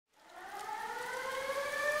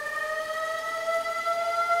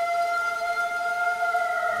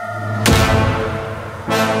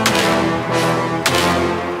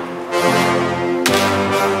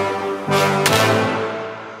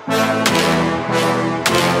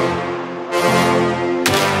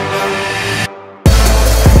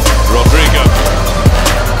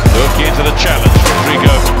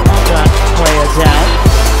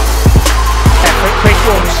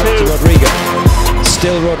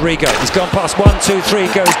Rodrygo. He's gone past 1, 2, 3,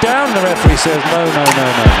 goes down. The referee says no, no, no,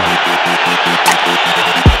 no,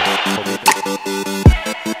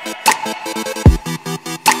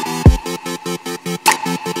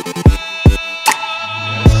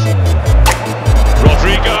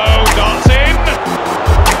 Rodrygo darts in,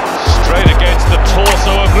 straight against the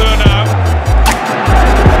torso of Bruno.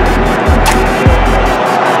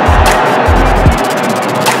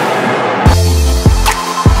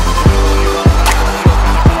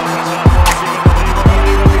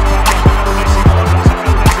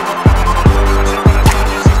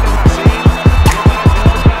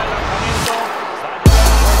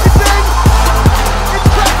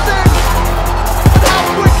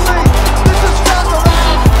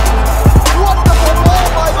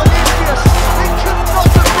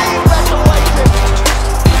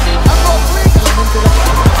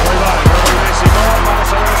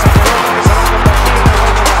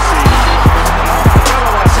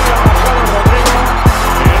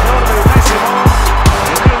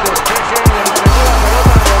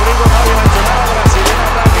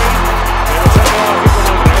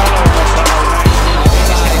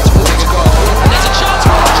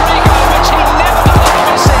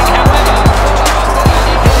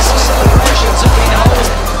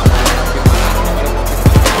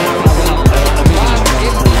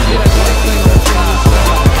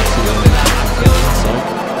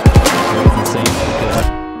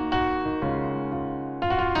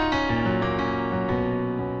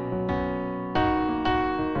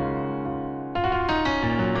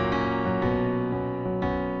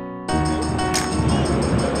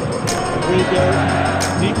 Rodrygo,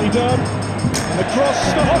 deeply done, and across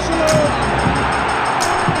to Hosselu.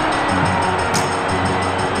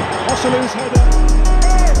 Hosselu's header.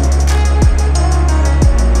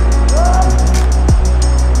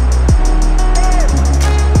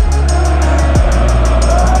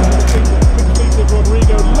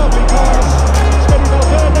 Rodrygo, lovely pass. Steady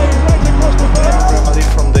Valverde right across the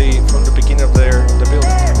field. From the beginning of the build.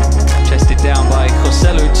 Chested down by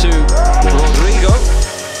Hosselu to Rodrygo.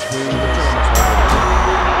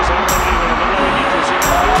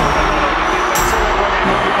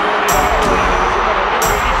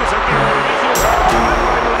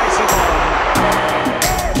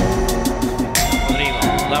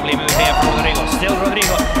 Lovely move here from Rodrygo. Still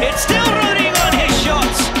Rodrygo. It's still Rodrygo on his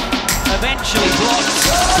shots. Eventually blocked.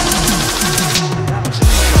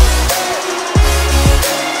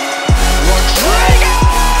 Rodrygo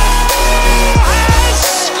has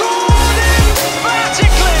scored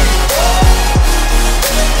emphatically.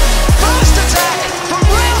 First attack from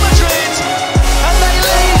Real Madrid, and they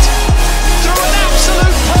lead through an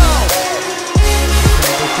absolute pearl.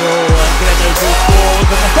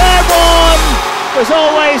 And the third one was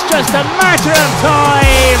always just a matter of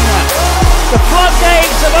time. The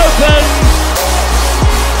floodgates have opened.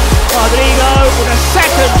 Rodrygo with a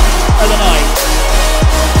second of the night.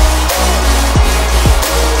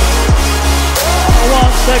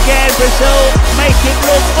 Once again, Brazil make it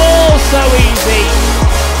look all so easy.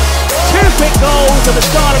 Two quick goals at the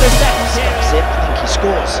start of the second. Steps in, I think he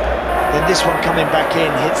scores. Then this one coming back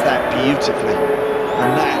in hits that beautifully.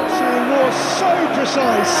 And that was so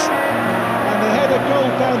precise. And the header goal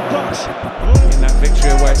down box. In that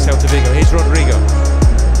victory away at Celta Vigo. Here's Rodrygo.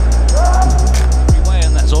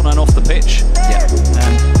 And that's on and off the pitch. Yeah.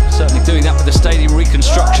 And certainly doing that with the stadium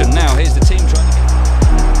reconstruction. Now here's the team trying to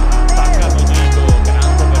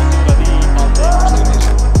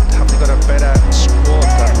Have they got a better squad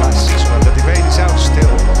than last season? And the debate is out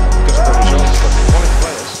still because of the results, but the quality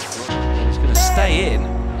players. He's going to stay in.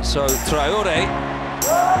 So Traore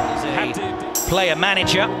Is a player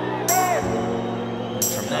manager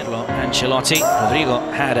from Carlo Ancelotti. Rodrygo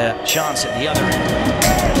had a chance at the other end.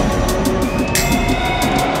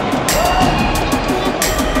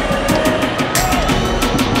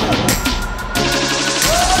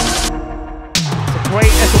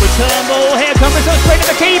 Great little return ball. Here comes Brazil straight to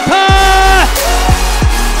the keeper.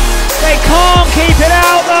 They can't keep it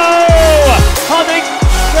out though.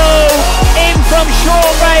 Rodrygo in from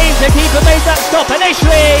short range. The keeper made that stop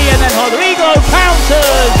initially, and then Rodrygo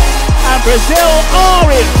pounces, and Brazil are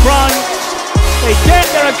in front. They get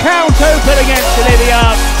their account open against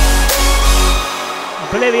Bolivia.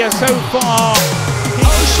 Bolivia so far.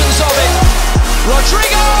 Oceans of it.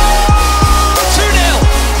 Rodrygo! 2-0.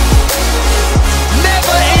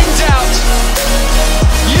 Never in doubt.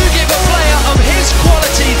 You give a player of his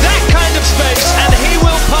quality that kind of space and he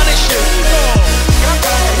will punish you.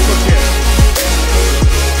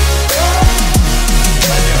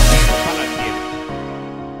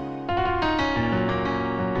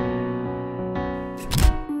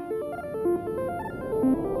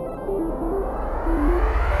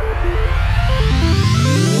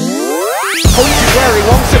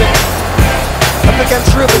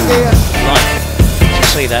 against Ruben here. Like to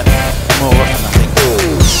see that more often, I think.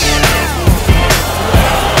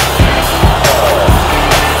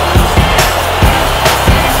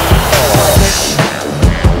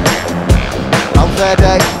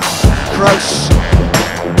 Valverde, Kroos.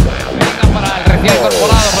 Venga para el recién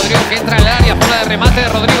incorporado Rodrygo, que entra en el área, zona de remate de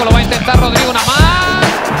Rodrygo, lo va a intentar Rodrygo, una más.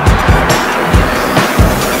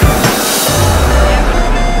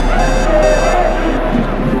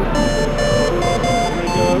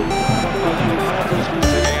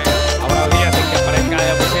 Ahora días en que aparezca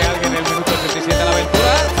alguien en el minuto 37 de la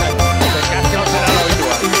aventura, el casi no será lo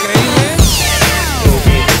habitual. Increíble.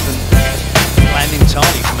 Landing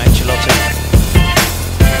entirely from Ancelotti.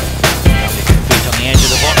 Lovely good feet on the edge of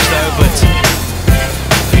the box though, but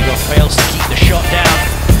Rodrygo fails to keep the shot down.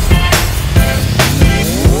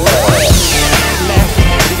 Left,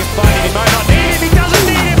 he can find it, he might not need him, he doesn't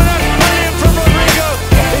need him, and that's brilliant from Rodrygo.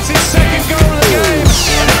 It's his second goal of the game,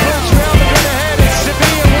 and it puts Real Madrid ahead. It's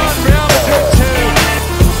Sevilla 1, Real Madrid 2,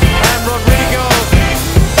 and Rodrygo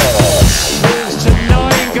moves to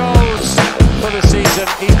 9 goals for the season.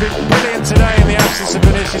 He's been brilliant today in the absence of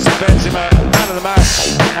Vinicius and Benzema, man of the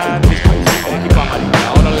match, and he's put El equipo amarillo.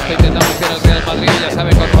 Ahora lo está intentando hacer el Real Madrid, ya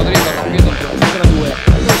sabe, con Rodrygo rompiendo el 0-2.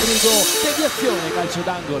 Rodrygo, deviazione, calcio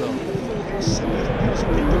d'angolo.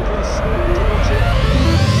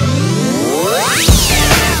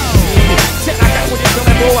 Será que a condição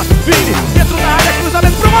é boa? Vini, dentro da área,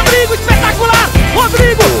 cruzamento pro Rodrygo, espetacular!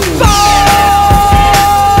 Rodrygo, gol!